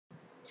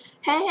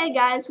Hey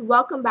guys,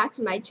 welcome back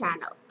to my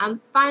channel. I'm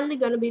finally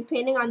going to be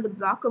painting on the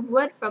block of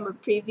wood from a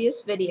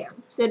previous video.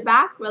 Sit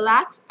back,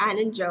 relax, and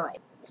enjoy.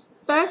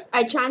 First,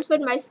 I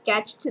transferred my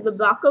sketch to the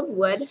block of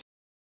wood.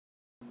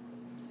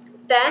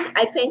 Then,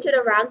 I painted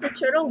around the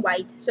turtle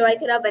white so I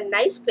could have a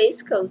nice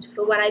base coat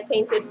for when I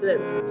painted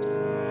blue.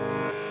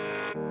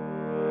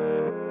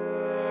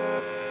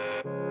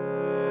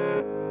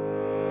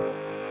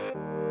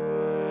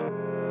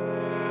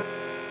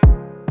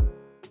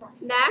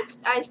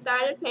 Next, I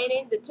started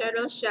painting the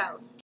turtle shell.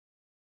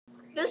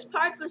 This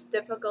part was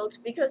difficult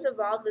because of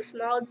all the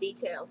small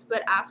details,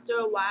 but after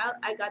a while,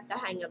 I got the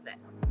hang of it.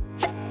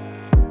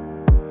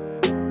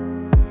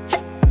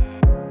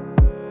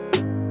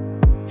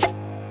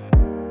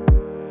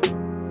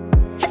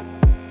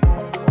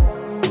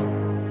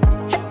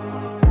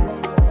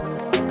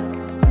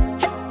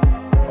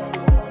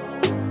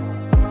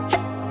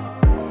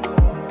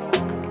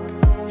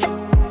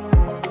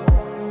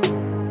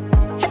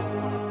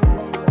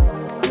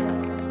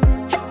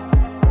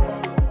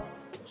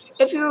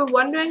 If you were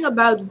wondering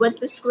about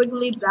what the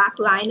squiggly black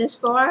line is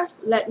for,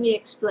 let me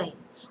explain.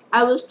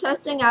 I was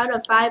testing out a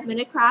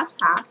 5-minute crafts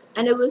hack,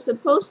 and it was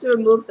supposed to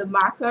remove the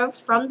marker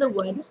from the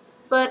wood,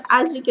 but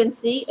as you can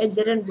see, it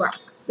didn't work,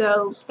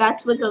 so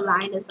that's what the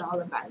line is all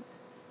about.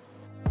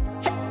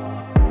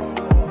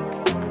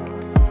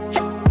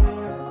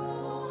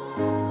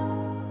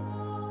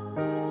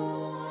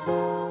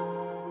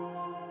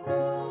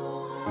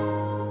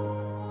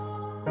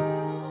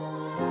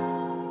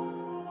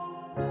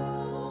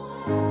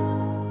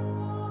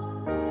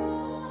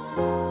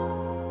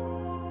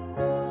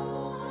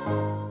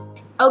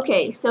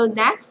 Okay, so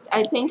next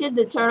I painted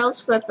the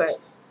turtle's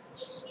flippers.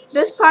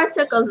 This part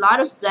took a lot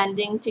of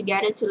blending to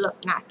get it to look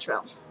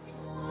natural.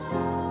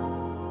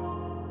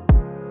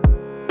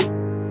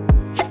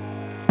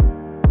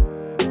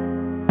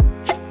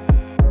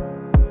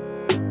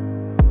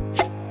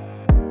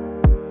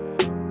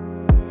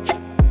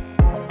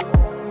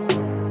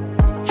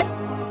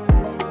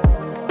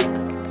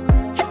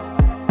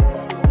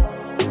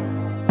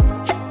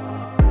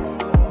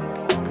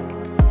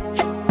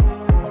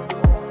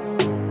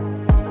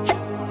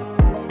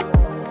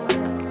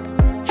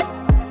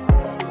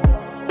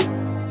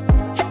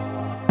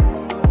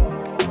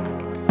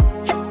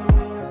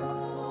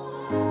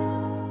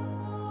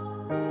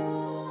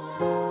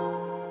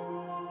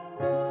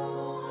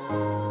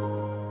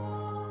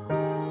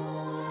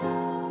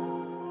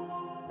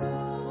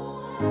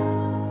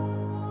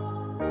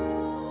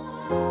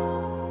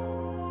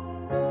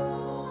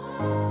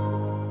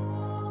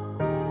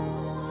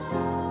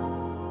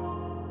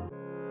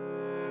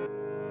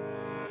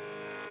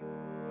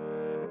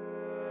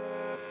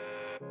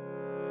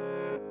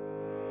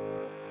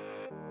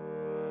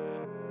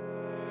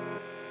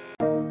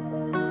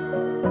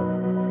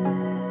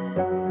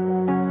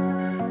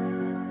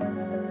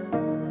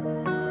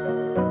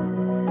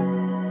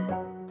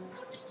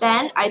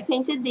 Then I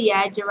painted the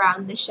edge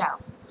around the shell.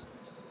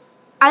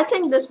 I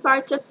think this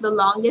part took the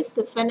longest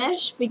to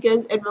finish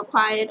because it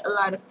required a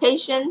lot of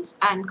patience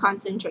and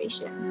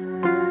concentration.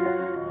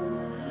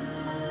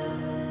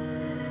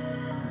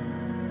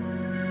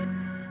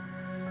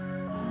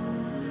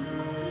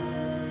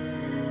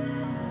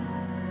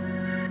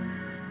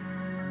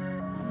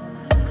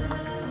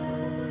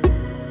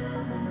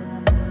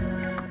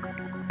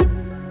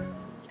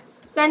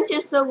 Since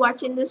you're still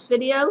watching this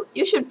video,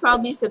 you should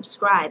probably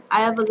subscribe.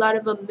 I have a lot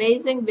of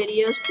amazing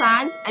videos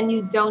planned and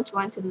you don't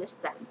want to miss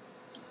them.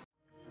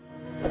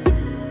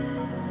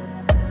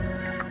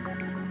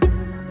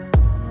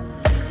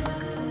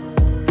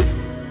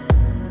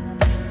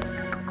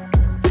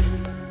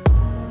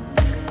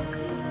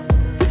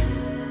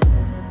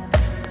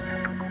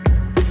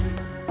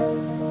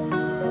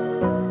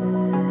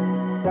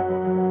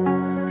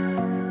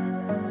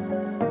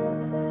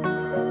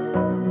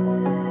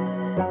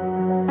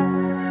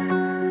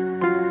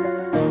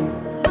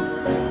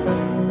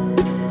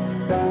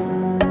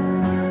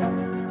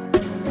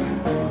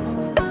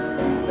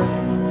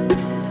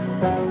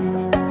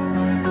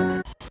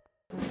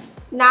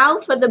 Now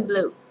for the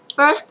blue.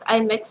 First, I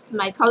mixed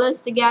my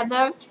colors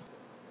together,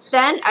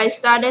 then I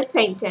started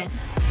painting.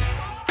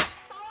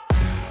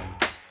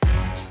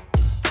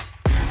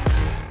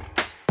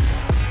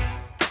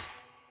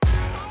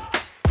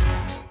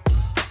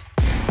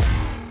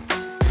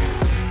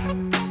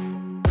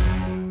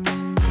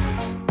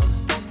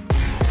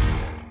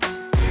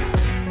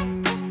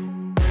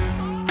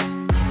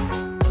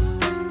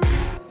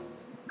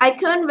 I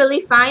couldn't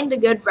really find a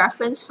good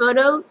reference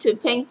photo to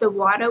paint the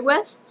water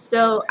with,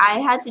 so I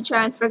had to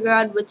try and figure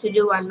out what to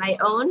do on my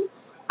own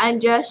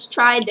and just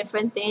try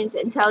different things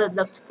until it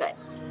looked good.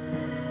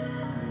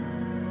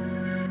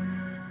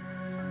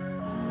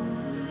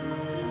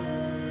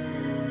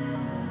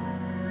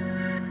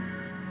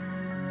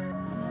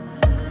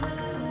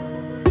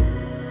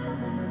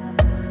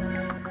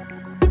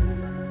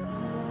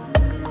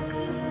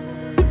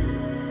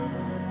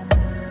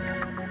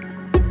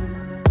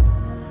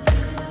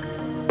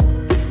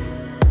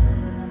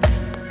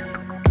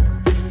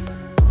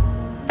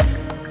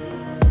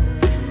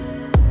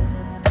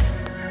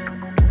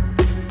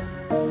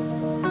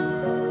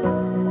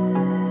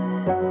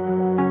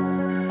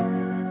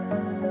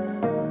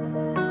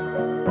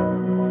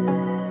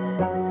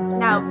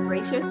 Now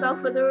brace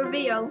yourself for the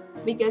reveal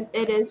because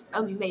it is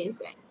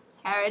amazing.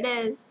 Here it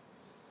is.